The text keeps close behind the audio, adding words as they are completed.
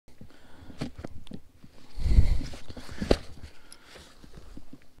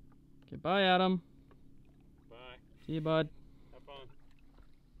right, bye, Adam. Bye. See you, bud. Have fun.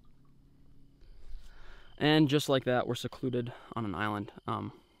 And just like that, we're secluded on an island.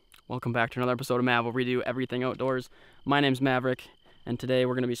 Welcome back to another episode of Mav, where we do everything outdoors. My name's Mavrik, and today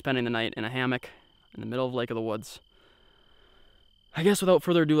we're going to be spending the night in a hammock in the middle of Lake of the Woods. I guess without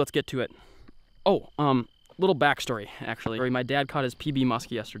further ado, let's get to it. Oh, little backstory, actually. My dad caught his PB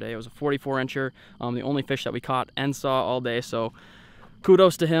muskie yesterday. It was a 44-incher, the only fish that we caught and saw all day, so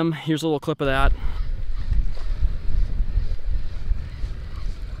kudos to him. Here's a little clip of that.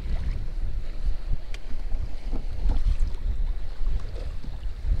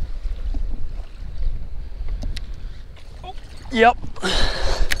 Oh, yep.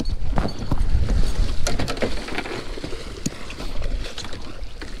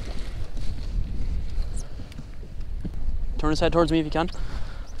 Turn his head towards me if you can.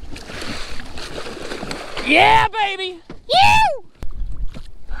 Yeah, baby! You!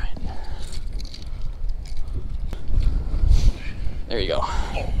 All right. There you go.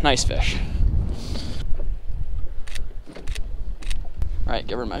 Nice fish. All right,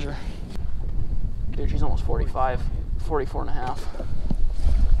 give her a measure. Dude, she's almost 45, 44 and a half.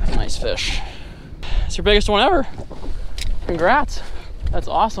 That's a nice fish. It's your biggest one ever. Congrats. That's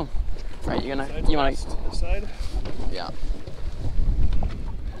awesome. All right, you wanna? Side? Yeah.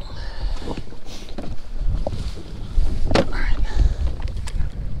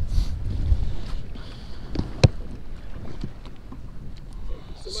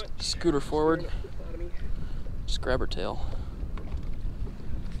 Scoot her forward. Just grab her tail.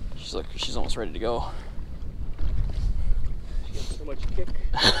 She's almost ready to go. She has so much kick.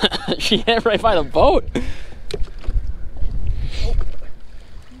 She hit right by the boat. Oh.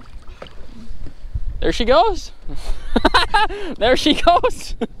 There she goes. There she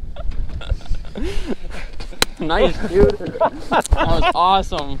goes. Nice, dude. That was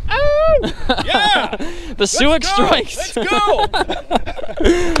awesome. Yeah! The Suic strikes. Let's go!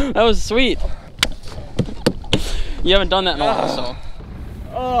 That was sweet. You haven't done that in a while, so.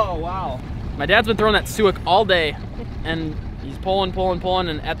 Oh, wow. My dad's been throwing that Suic all day, and he's pulling,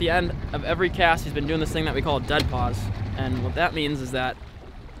 and at the end of every cast, he's been doing this thing that we call a dead pause. And what that means is that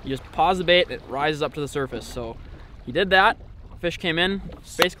you just pause the bait, it rises up to the surface. So he did that. Fish came in,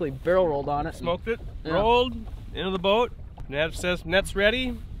 basically barrel rolled on it. Smoked it, Yeah. rolled into the boat. Dad says net's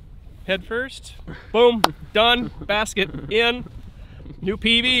ready. Head first. Boom, done. Basket in. New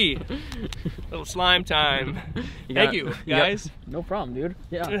PB. Little slime time. Thank you, guys. No problem, dude.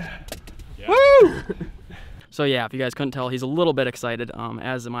 Yeah. Yeah. Woo! So yeah, if you guys couldn't tell, he's a little bit excited,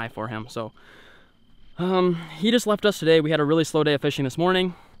 as am I for him. So he just left us today. We had a really slow day of fishing this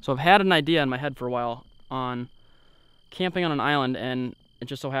morning. So I've had an idea in my head for a while on camping on an island, and it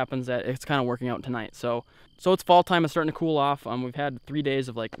just so happens that it's kind of working out tonight. So it's fall time, it's starting to cool off. We've had 3 days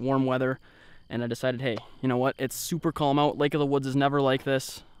of like warm weather, and I decided, hey, you know what? It's super calm out. Lake of the Woods is never like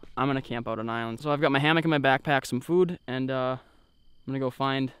this. I'm gonna camp out on an island. So I've got my hammock in my backpack, some food, and I'm gonna go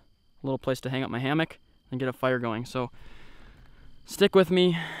find a little place to hang up my hammock and get a fire going. So stick with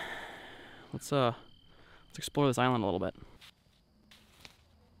me. Let's explore this island a little bit.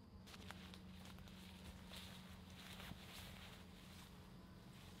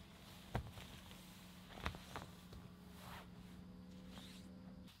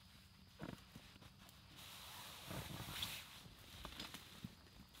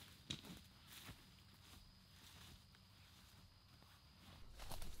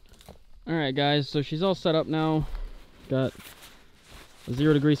 Alright guys, so she's all set up now. Got a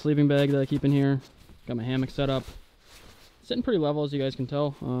 0-degree sleeping bag that I keep in here. Got my hammock set up. Sitting pretty level, as you guys can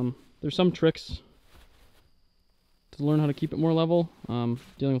tell. There's some tricks to learn how to keep it more level.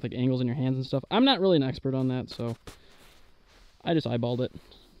 Dealing with like angles in your hands and stuff. I'm not really an expert on that, so I just eyeballed it.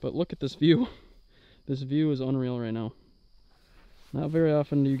 But look at this view. This view is unreal right now. Not very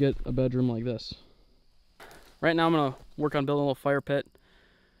often do you get a bedroom like this. Right now I'm gonna work on building a little fire pit,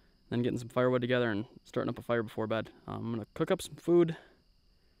 then getting some firewood together and starting up a fire before bed. I'm gonna cook up some food, and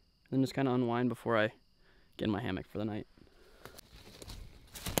then just kind of unwind before I get in my hammock for the night.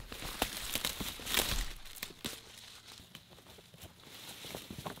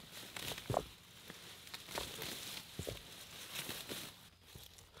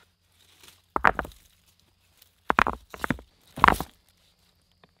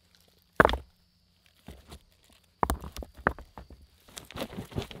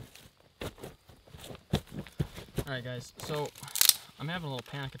 Alright guys, so I'm having a little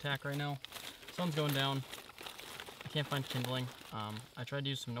panic attack right now. Sun's going down. I can't find kindling. I tried to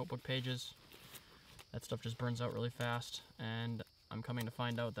use some notebook pages. That stuff just burns out really fast, and I'm coming to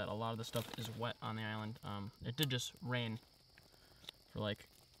find out that a lot of the stuff is wet on the island. It did just rain for like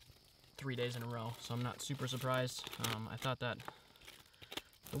 3 days in a row, so I'm not super surprised. I thought that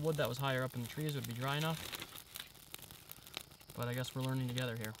the wood that was higher up in the trees would be dry enough, but I guess we're learning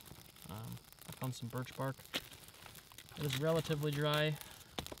together here. I found some birch bark. It is relatively dry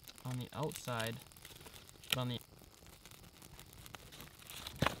on the outside, but on the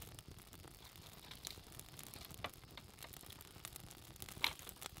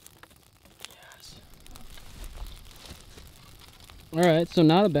Alright, so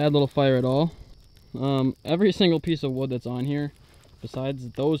not a bad little fire at all. Every single piece of wood that's on here, besides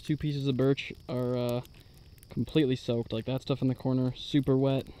those 2 pieces of birch, are completely soaked. Like that stuff in the corner, super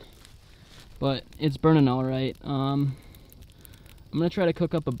wet. But it's burning alright. I'm going to try to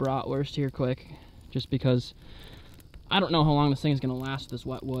cook up a bratwurst here quick, just because I don't know how long this thing is going to last, this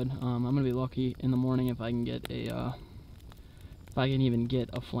wet wood. I'm going to be lucky in the morning if I can get a, if I can even get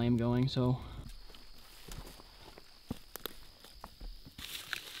a flame going, so...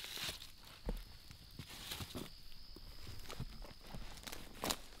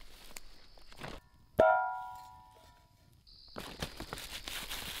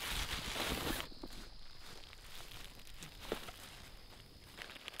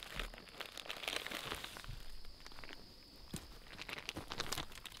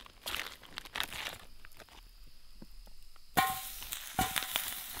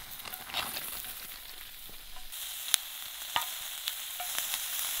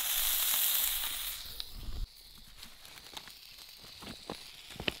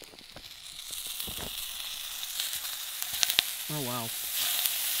 Oh wow.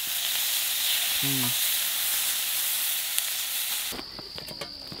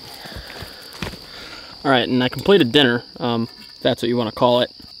 Alright, and I completed dinner, if that's what you want to call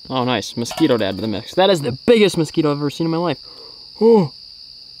it. Oh nice, mosquito to add to the mix. That is the biggest mosquito I've ever seen in my life. Oh!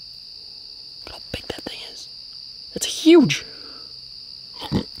 Look how big that thing is. That's huge!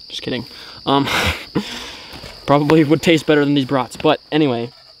 Just kidding. Probably would taste better than these brats, but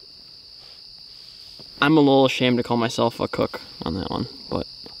anyway. I'm a little ashamed to call myself a cook on that one, but...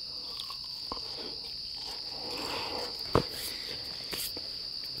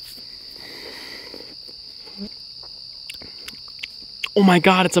 Oh my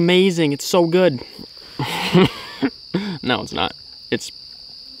god, it's amazing! It's so good! No, it's not. It's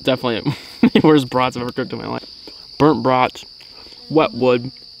definitely the worst brats I've ever cooked in my life. Burnt brats, wet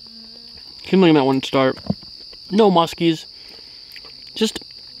wood, kindling that one start, no muskies. Just,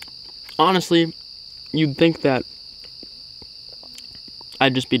 honestly... You'd think that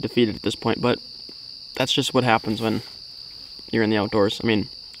I'd just be defeated at this point, but that's just what happens when you're in the outdoors. I mean,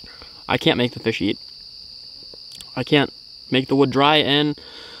 I can't make the fish eat. I can't make the wood dry, and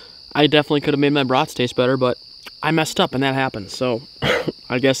I definitely could have made my brats taste better, but I messed up, and that happens. So,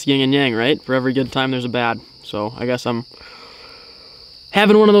 I guess yin and yang, right? For every good time, there's a bad. So, I guess I'm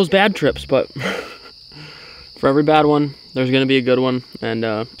having one of those bad trips, but for every bad one, there's going to be a good one, and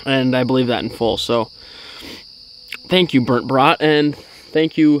I believe that in full. So, thank you, Burnt Brat, and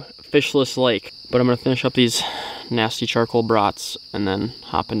thank you, Fishless Lake. But I'm going to finish up these nasty charcoal brats and then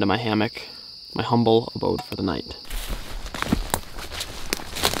hop into my hammock, my humble abode for the night.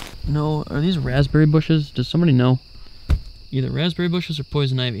 No, are these raspberry bushes? Does somebody know? Either raspberry bushes or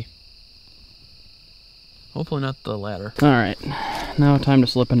poison ivy. Hopefully not the latter. Alright, now time to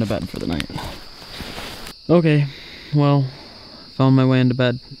slip into bed for the night. Okay, well, found my way into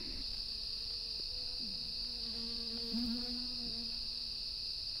bed.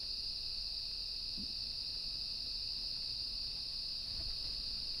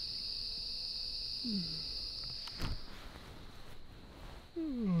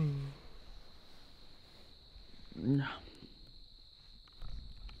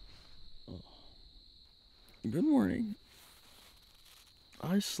 Good morning.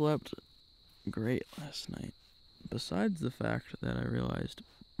 I slept great last night, besides the fact that I realized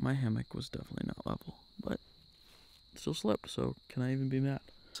my hammock was definitely not level, but still slept, so can I even be mad?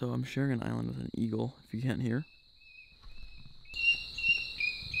 So I'm sharing an island with an eagle, if you can't hear.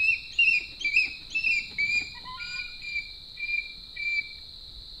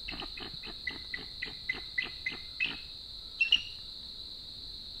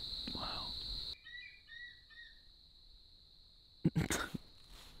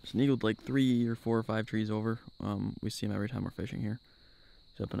 There's an eagle like 3 or 4 or 5 trees over. We see him every time we're fishing here.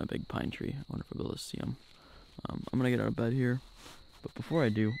 He's up in a big pine tree. I wonder if we'll be able to see him. I'm gonna get out of bed here, but before I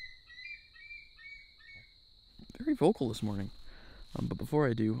do, very vocal this morning. But before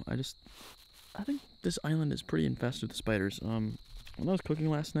I do, I think this island is pretty infested with spiders. When I was cooking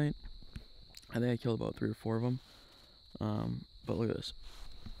last night, I think I killed about 3 or 4 of them. But look at this.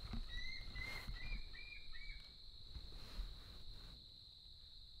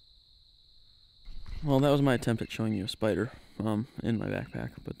 Well, that was my attempt at showing you a spider in my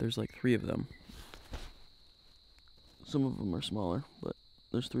backpack, but there's like 3 of them. Some of them are smaller, but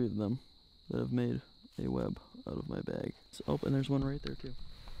there's 3 of them that have made a web out of my bag. Oh, and there's one right there too.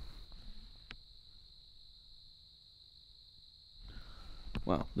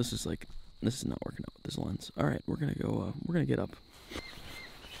 Wow, this is not working out with this lens. All right, we're gonna get up.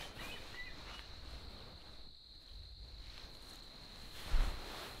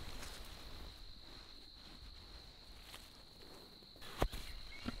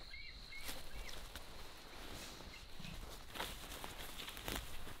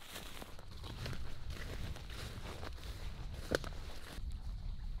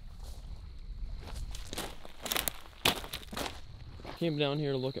 Came down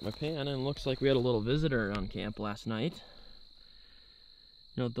here to look at my pan, and it looks like we had a little visitor on camp last night.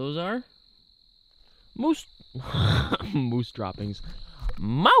 You know what those are? Moose droppings.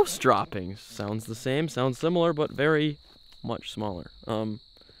 Mouse droppings. Sounds the same, sounds similar, but very much smaller.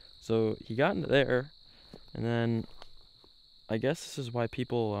 So he got into there, and then I guess this is why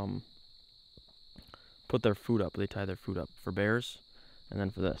people put their food up. They tie their food up for bears, and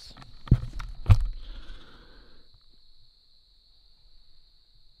then for this.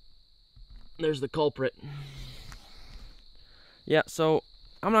 There's the culprit. Yeah, so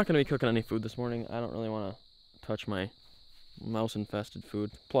I'm not going to be cooking any food this morning. I don't really want to touch my mouse-infested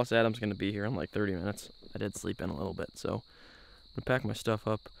food. Plus, Adam's going to be here in like 30 minutes. I did sleep in a little bit, so I'm going to pack my stuff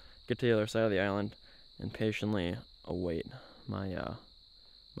up, get to the other side of the island, and patiently await my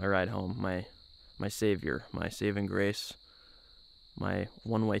my ride home, my savior, my saving grace, my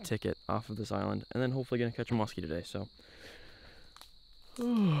one-way ticket off of this island, and then hopefully going to catch a muskie today, so...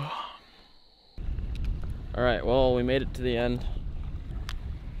 Alright, well, we made it to the end.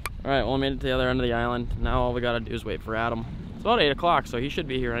 Alright, well, we made it to the other end of the island. Now all we gotta do is wait for Adam. It's about 8 o'clock, so he should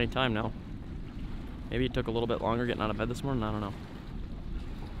be here any time now. Maybe it took a little bit longer getting out of bed this morning, I don't know.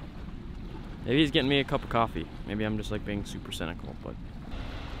 Maybe he's getting me a cup of coffee. Maybe I'm just like being super cynical, but...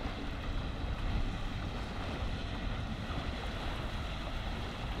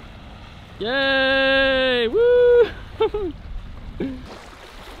 Yay! Woo!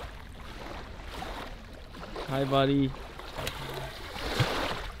 Hi, buddy.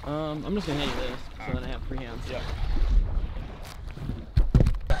 I'm just gonna hand you this so that I have free hands. Yeah.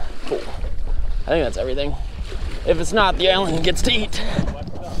 Cool. I think that's everything. If it's not, the island gets to eat.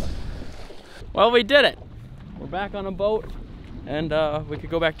 Well, we did it. We're back on a boat, and we could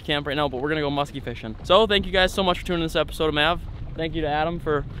go back to camp right now, but we're gonna go muskie fishing. So thank you guys so much for tuning in this episode of Mav. Thank you to Adam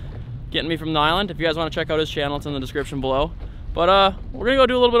for getting me from the island. If you guys want to check out his channel, it's in the description below. But we're gonna go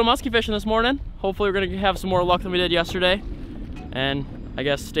do a little bit of muskie fishing this morning. Hopefully we're gonna have some more luck than we did yesterday. And I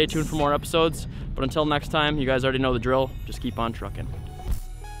guess stay tuned for more episodes. But until next time, you guys already know the drill. Just keep on trucking.